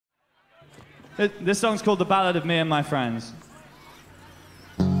This song's called The Ballad of Me and My Friends.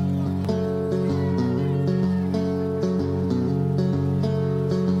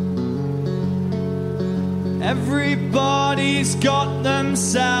 Everybody's got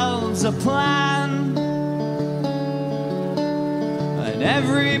themselves a plan, and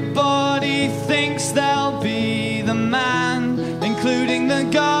everybody thinks they'll be the man, including the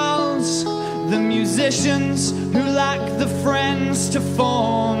girls, the musicians who lack the friends to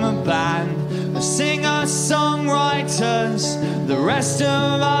form a band, the singer-songwriters, the rest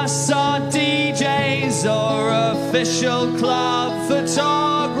of us are DJs or official club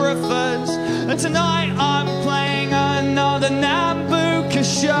photographers. And tonight I'm playing another Nambuka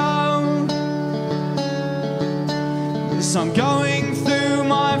show. So I'm going through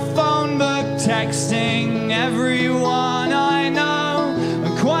my phone book, texting everyone I know,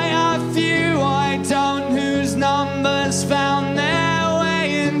 and quite a few I don't, whose numbers found their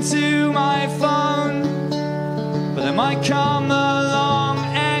way into my phone. But they might come along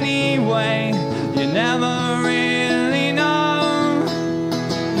anyway, you never really know.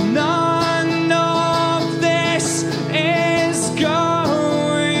 None of this is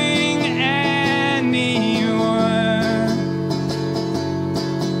going anywhere.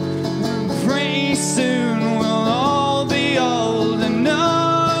 Pretty soon we'll all be old, and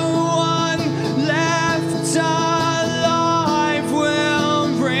no one left alive will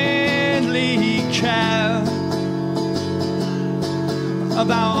really care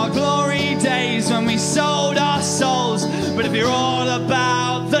about our glory days when we sold our souls. But if you're all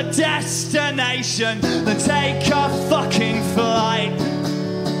about the destination, then take a fucking flight.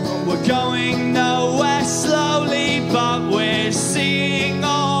 We're going nowhere slowly, but we're seeing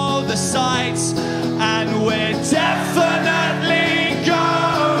all the sights, and we're definitely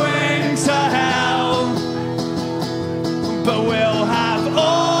going to hell. But we'll have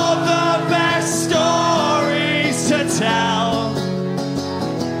all the best stories to tell.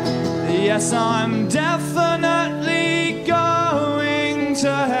 Yes, I'm definitely going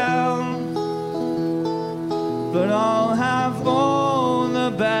to hell, but I'll have all the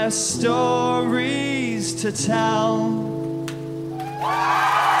best stories to tell.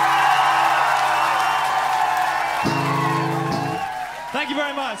 Thank you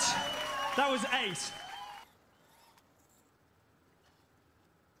very much. That was 8.